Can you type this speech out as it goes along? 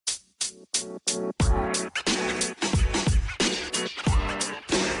Did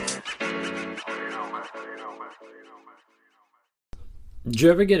you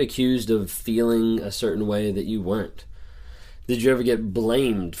ever get accused of feeling a certain way that you weren't? Did you ever get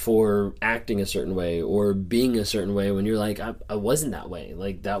blamed for acting a certain way or being a certain way when you're like, I wasn't that way,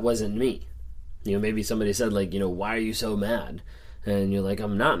 like that wasn't me? Maybe somebody said like, why are you so mad? And you're like,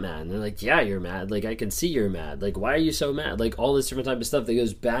 I'm not mad. And they're like, yeah, you're mad. Like, I can see you're mad. Like, why are you so mad? Like, all this different type of stuff that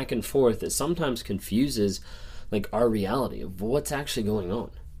goes back and forth that sometimes confuses like our reality of what's actually going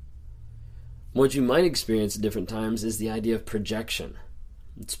on. What you might experience at different times is the idea of projection.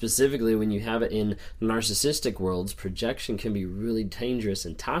 Specifically, when you have it in narcissistic worlds, projection can be really dangerous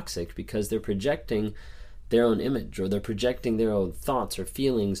and toxic because they're projecting their own image or they're projecting their own thoughts or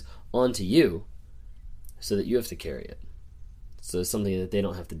feelings onto you so that you have to carry it. So it's something that they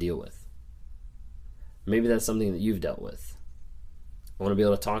don't have to deal with. Maybe that's something that you've dealt with. I want to be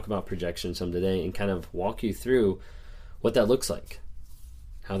able to talk about projection some today and kind of walk you through what that looks like,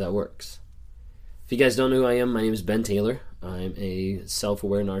 how that works. If you guys don't know who I am, my name is Ben Taylor. I'm a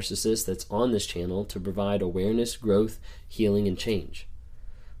self-aware narcissist that's on this channel to provide awareness, growth, healing, and change.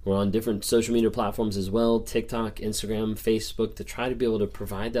 We're on different social media platforms as well, TikTok, Instagram, Facebook, to try to be able to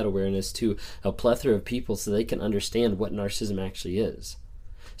provide that awareness to a plethora of people so they can understand what narcissism actually is.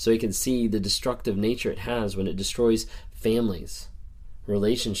 So you can see the destructive nature it has when it destroys families,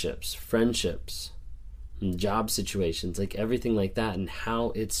 relationships, friendships, and job situations, like everything like that, and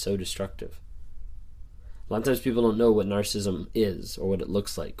how it's so destructive. A lot of times people don't know what narcissism is or what it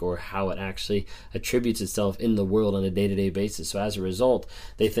looks like or how it actually attributes itself in the world on a day-to-day basis. So as a result,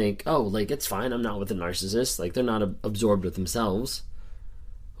 they think, oh, like it's fine, I'm not with a narcissist. Like they're not absorbed with themselves.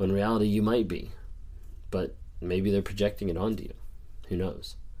 When in reality, you might be. But maybe they're projecting it onto you. Who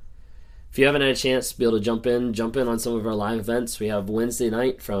knows? If you haven't had a chance to be able to jump in on some of our live events. We have Wednesday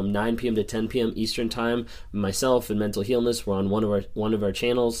night from 9 p.m. to 10 p.m. Eastern Time. Myself and Mental Healness, we're on one of our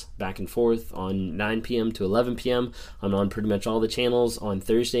channels, back and forth on 9 p.m. to 11 p.m. I'm on pretty much all the channels on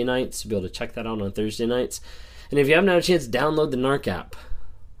Thursday nights. You'll be able to check that out on Thursday nights. And if you haven't had a chance, download the Narc app.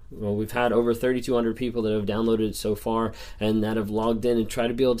 Well, we've had over 3,200 people that have downloaded it so far and that have logged in and try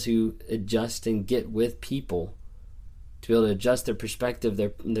to be able to adjust and get with people to be able to adjust their perspective,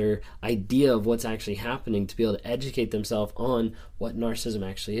 their idea of what's actually happening, to be able to educate themselves on what narcissism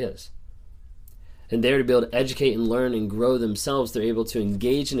actually is. And there to be able to educate and learn and grow themselves, they're able to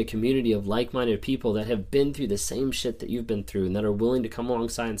engage in a community of like-minded people that have been through the same shit that you've been through and that are willing to come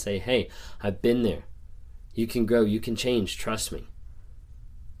alongside and say, hey, I've been there. You can grow, you can change, trust me.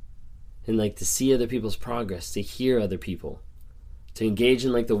 And like to see other people's progress, to hear other people, to engage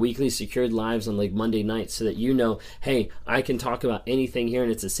in like the weekly secured lives on like Monday nights so that you know, hey, I can talk about anything here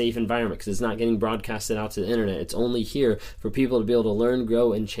and it's a safe environment because it's not getting broadcasted out to the internet. It's only here for people to be able to learn,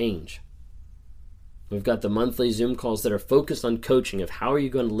 grow, and change. We've got the monthly Zoom calls that are focused on coaching of how are you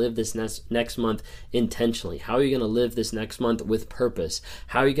going to live this next month intentionally? How are you going to live this next month with purpose?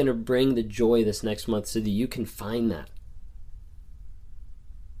 How are you going to bring the joy this next month so that you can find that?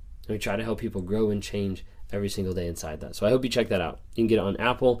 And we try to help people grow and change every single day inside that. So I hope you check that out. You can get it on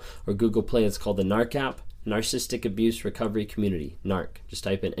Apple or Google Play. It's called the Narc app, Narcissistic Abuse Recovery Community, NARC. Just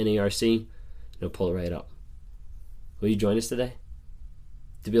type in NARC, and it'll pull it right up. Will you join us today?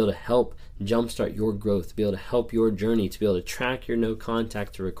 To be able to help jumpstart your growth, to be able to help your journey, to be able to track your no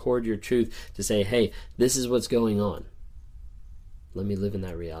contact, to record your truth, to say, hey, this is what's going on. Let me live in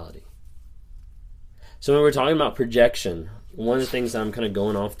that reality. So when we're talking about projection, one of the things that I'm kind of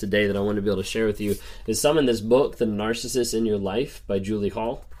going off today that I want to be able to share with you is some in this book, The Narcissist in Your Life by Julie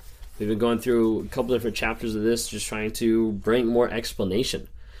Hall. We've been going through a couple different chapters of this, just trying to bring more explanation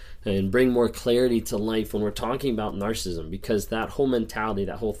and bring more clarity to life when we're talking about narcissism, because that whole mentality,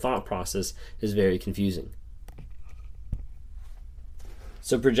 that whole thought process is very confusing.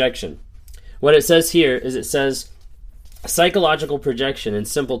 So projection. What it says here is it says, psychological projection, in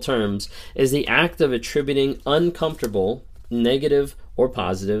simple terms, is the act of attributing uncomfortable, negative, or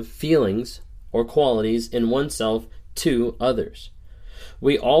positive feelings or qualities in oneself to others.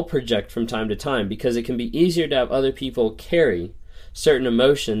 We all project from time to time because it can be easier to have other people carry certain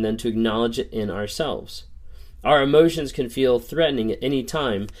emotion than to acknowledge it in ourselves. Our emotions can feel threatening at any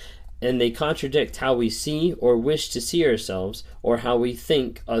time, and they contradict how we see or wish to see ourselves or how we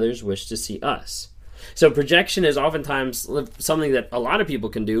think others wish to see us. So projection is oftentimes something that a lot of people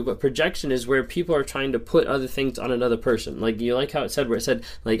can do, but projection is where people are trying to put other things on another person. Like, you like how it said, where it said,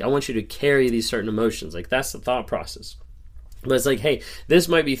 like, I want you to carry these certain emotions. Like, that's the thought process. But it's like, hey, this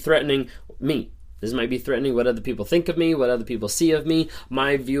might be threatening me. This might be threatening what other people think of me, what other people see of me,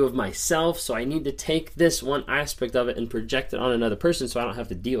 my view of myself. So I need to take this one aspect of it and project it on another person so I don't have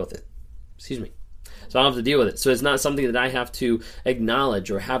to deal with it. Excuse me. So I don't have to deal with it. So it's not something that I have to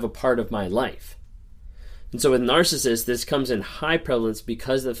acknowledge or have a part of my life. And so with narcissists, this comes in high prevalence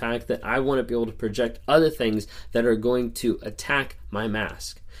because of the fact that I want to be able to project other things that are going to attack my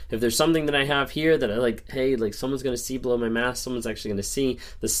mask. If there's something that I have here that I like, hey, like someone's going to see below my mask, someone's actually going to see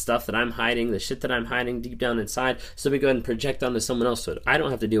the stuff that I'm hiding, the shit that I'm hiding deep down inside, so let me go ahead and project onto someone else so that I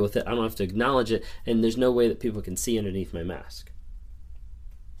don't have to deal with it, I don't have to acknowledge it, and there's no way that people can see underneath my mask.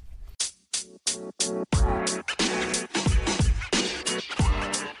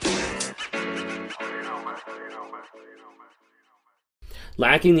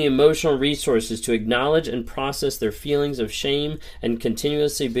 Lacking the emotional resources to acknowledge and process their feelings of shame and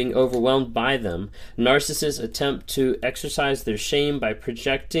continuously being overwhelmed by them, narcissists attempt to exercise their shame by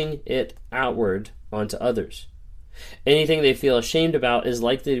projecting it outward onto others. Anything they feel ashamed about is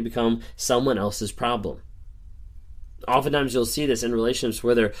likely to become someone else's problem. Oftentimes you'll see this in relationships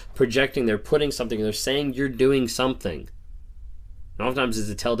where they're projecting, they're putting something, they're saying you're doing something. And oftentimes it's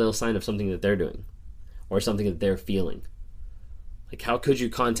a telltale sign of something that they're doing or something that they're feeling. Like, how could you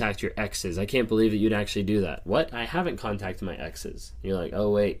contact your exes? I can't believe that you'd actually do that. What? I haven't contacted my exes. You're like,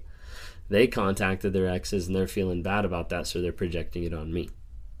 oh, wait. They contacted their exes and they're feeling bad about that, so they're projecting it on me.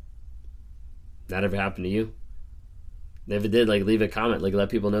 That ever happened to you? If it did, like, leave a comment. Like, let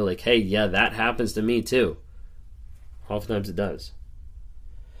people know, like, hey, yeah, that happens to me too. Oftentimes it does.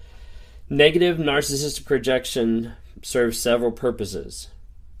 Negative narcissistic projection serves several purposes.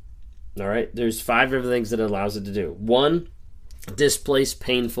 All right? There's 5 different things that it allows it to do. 1, displace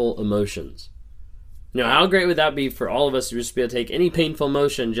painful emotions. You know, how great would that be for all of us to just be able to take any painful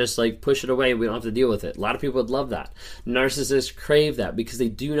emotion, just like push it away, we don't have to deal with it. A lot of people would love that. Narcissists crave that because they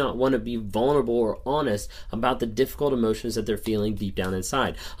do not want to be vulnerable or honest about the difficult emotions that they're feeling deep down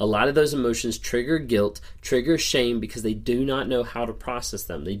inside. A lot of those emotions trigger guilt, trigger shame because they do not know how to process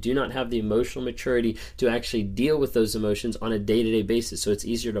them. They do not have the emotional maturity to actually deal with those emotions on a day-to-day basis. So it's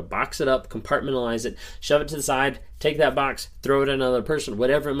easier to box it up, compartmentalize it, shove it to the side, take that box, throw it at another person,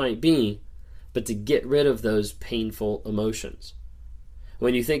 whatever it might be, but to get rid of those painful emotions.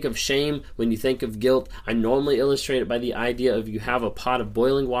 When you think of shame, when you think of guilt, I normally illustrate it by the idea of you have a pot of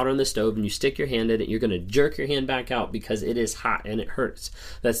boiling water on the stove and you stick your hand in it, you're going to jerk your hand back out because it is hot and it hurts.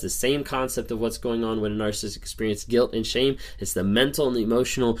 That's the same concept of what's going on when a narcissist experiences guilt and shame. It's the mental and the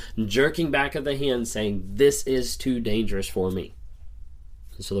emotional jerking back of the hand saying, this is too dangerous for me.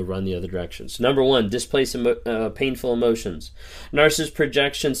 So they'll run the other direction. So number 1, displace painful emotions. Narcissist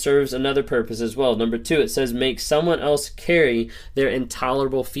projection serves another purpose as well. Number 2, it says make someone else carry their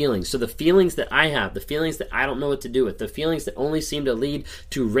intolerable feelings. So the feelings that I have, the feelings that I don't know what to do with, the feelings that only seem to lead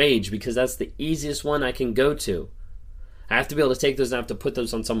to rage because that's the easiest one I can go to. I have to be able to take those and I have to put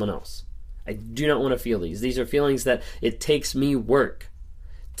those on someone else. I do not want to feel these. These are feelings that it takes me work.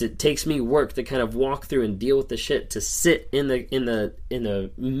 It takes me work to kind of walk through and deal with the shit, to sit in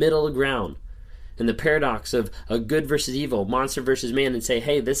the middle ground, in the paradox of a good versus evil, monster versus man, and say,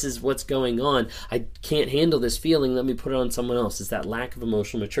 hey, this is what's going on. I can't handle this feeling. Let me put it on someone else. It's that lack of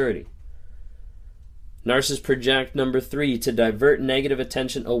emotional maturity. Narcissists project, number 3, to divert negative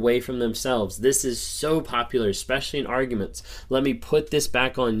attention away from themselves. This is so popular, especially in arguments. Let me put this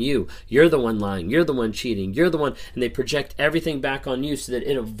back on you. You're the one lying. You're the one cheating. You're the one. And they project everything back on you so that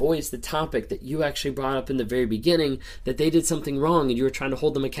it avoids the topic that you actually brought up in the very beginning, that they did something wrong and you were trying to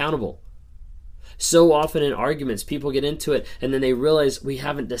hold them accountable. So often in arguments, people get into it and then they realize we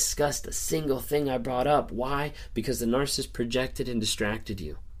haven't discussed a single thing I brought up. Why? Because the narcissist projected and distracted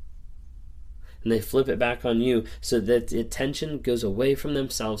you. And they flip it back on you so that the attention goes away from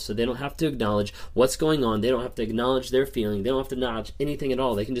themselves so they don't have to acknowledge what's going on. They don't have to acknowledge their feeling. They don't have to acknowledge anything at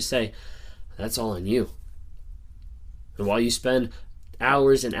all. They can just say, that's all on you. And while you spend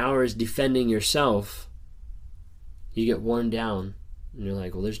hours and hours defending yourself, you get worn down. And you're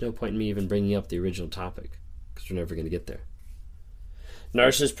like, well, there's no point in me even bringing up the original topic because we're never going to get there.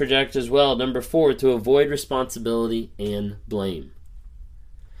 Narcissists project as well, number 4, to avoid responsibility and blame.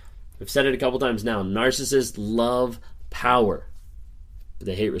 I've said it a couple times now. Narcissists love power, but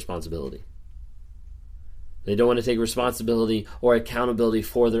they hate responsibility. They don't want to take responsibility or accountability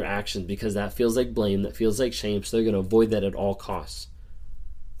for their actions because that feels like blame, that feels like shame, so they're going to avoid that at all costs.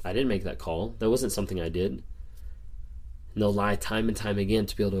 I didn't make that call. That wasn't something I did. And they'll lie time and time again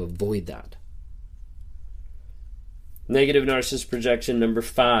to be able to avoid that. Negative narcissist projection, number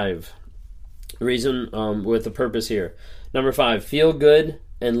 5. Reason with the purpose here. Number 5, feel good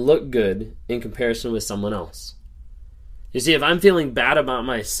and look good in comparison with someone else. You see, if I'm feeling bad about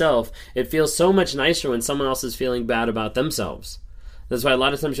myself, it feels so much nicer when someone else is feeling bad about themselves. That's why a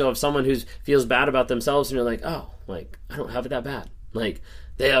lot of times you'll have someone who feels bad about themselves and you're like, oh, like, I don't have it that bad. Like,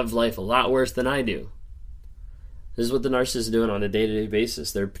 They have life a lot worse than I do. This is what the narcissist is doing on a day-to-day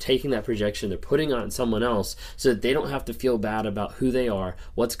basis. They're taking that projection, they're putting it on someone else so that they don't have to feel bad about who they are,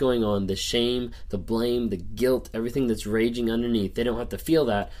 what's going on, the shame, the blame, the guilt, everything that's raging underneath. They don't have to feel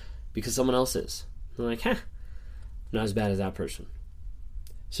that because someone else is. They're like, not as bad as that person.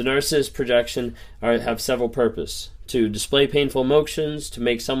 So narcissist projection have several purposes: to display painful emotions, to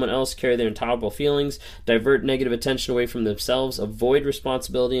make someone else carry their intolerable feelings, divert negative attention away from themselves, avoid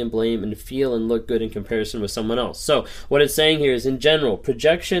responsibility and blame, and feel and look good in comparison with someone else. So what it's saying here is, in general,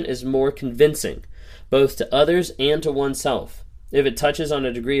 projection is more convincing, both to others and to oneself, if it touches on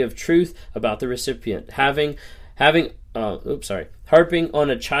a degree of truth about the recipient. Harping on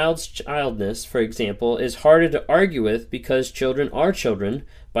a child's childness, for example, is harder to argue with because children are children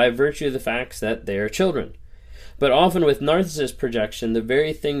by virtue of the facts that they are children. But often with narcissist projection, the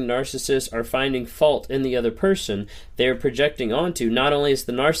very thing narcissists are finding fault in the other person, they are projecting onto, not only is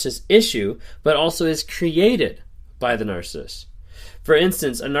the narcissist issue, but also is created by the narcissist. For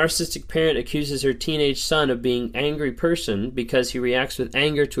instance, a narcissistic parent accuses her teenage son of being an angry person because he reacts with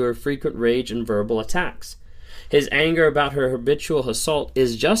anger to her frequent rage and verbal attacks. His anger about her habitual assault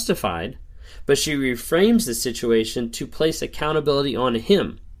is justified, but she reframes the situation to place accountability on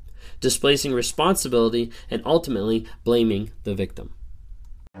him, displacing responsibility and ultimately blaming the victim.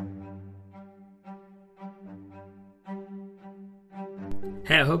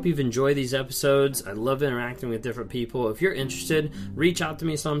 Hey, I hope you've enjoyed these episodes. I love interacting with different people. If you're interested, reach out to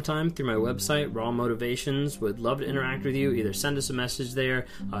me sometime through my website, Raw Motivations. Would love to interact with you. Either send us a message there,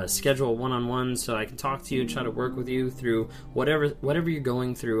 schedule a one-on-one so I can talk to you and try to work with you through whatever you're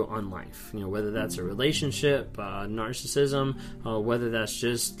going through on life. Whether that's a relationship, narcissism, whether that's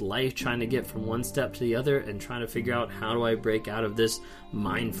just life, trying to get from one step to the other and trying to figure out how do I break out of this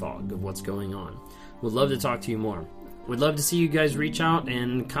mind fog of what's going on. Would love to talk to you more. Would love to see you guys reach out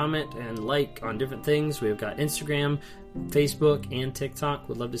and comment and like on different things. We've got Instagram, Facebook, and TikTok.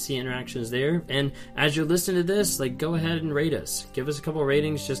 Would love to see interactions there. And as you're listening to this, go ahead and rate us. Give us a couple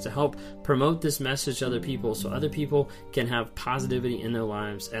ratings just to help promote this message to other people so other people can have positivity in their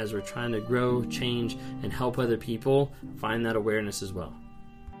lives as we're trying to grow, change, and help other people find that awareness as well.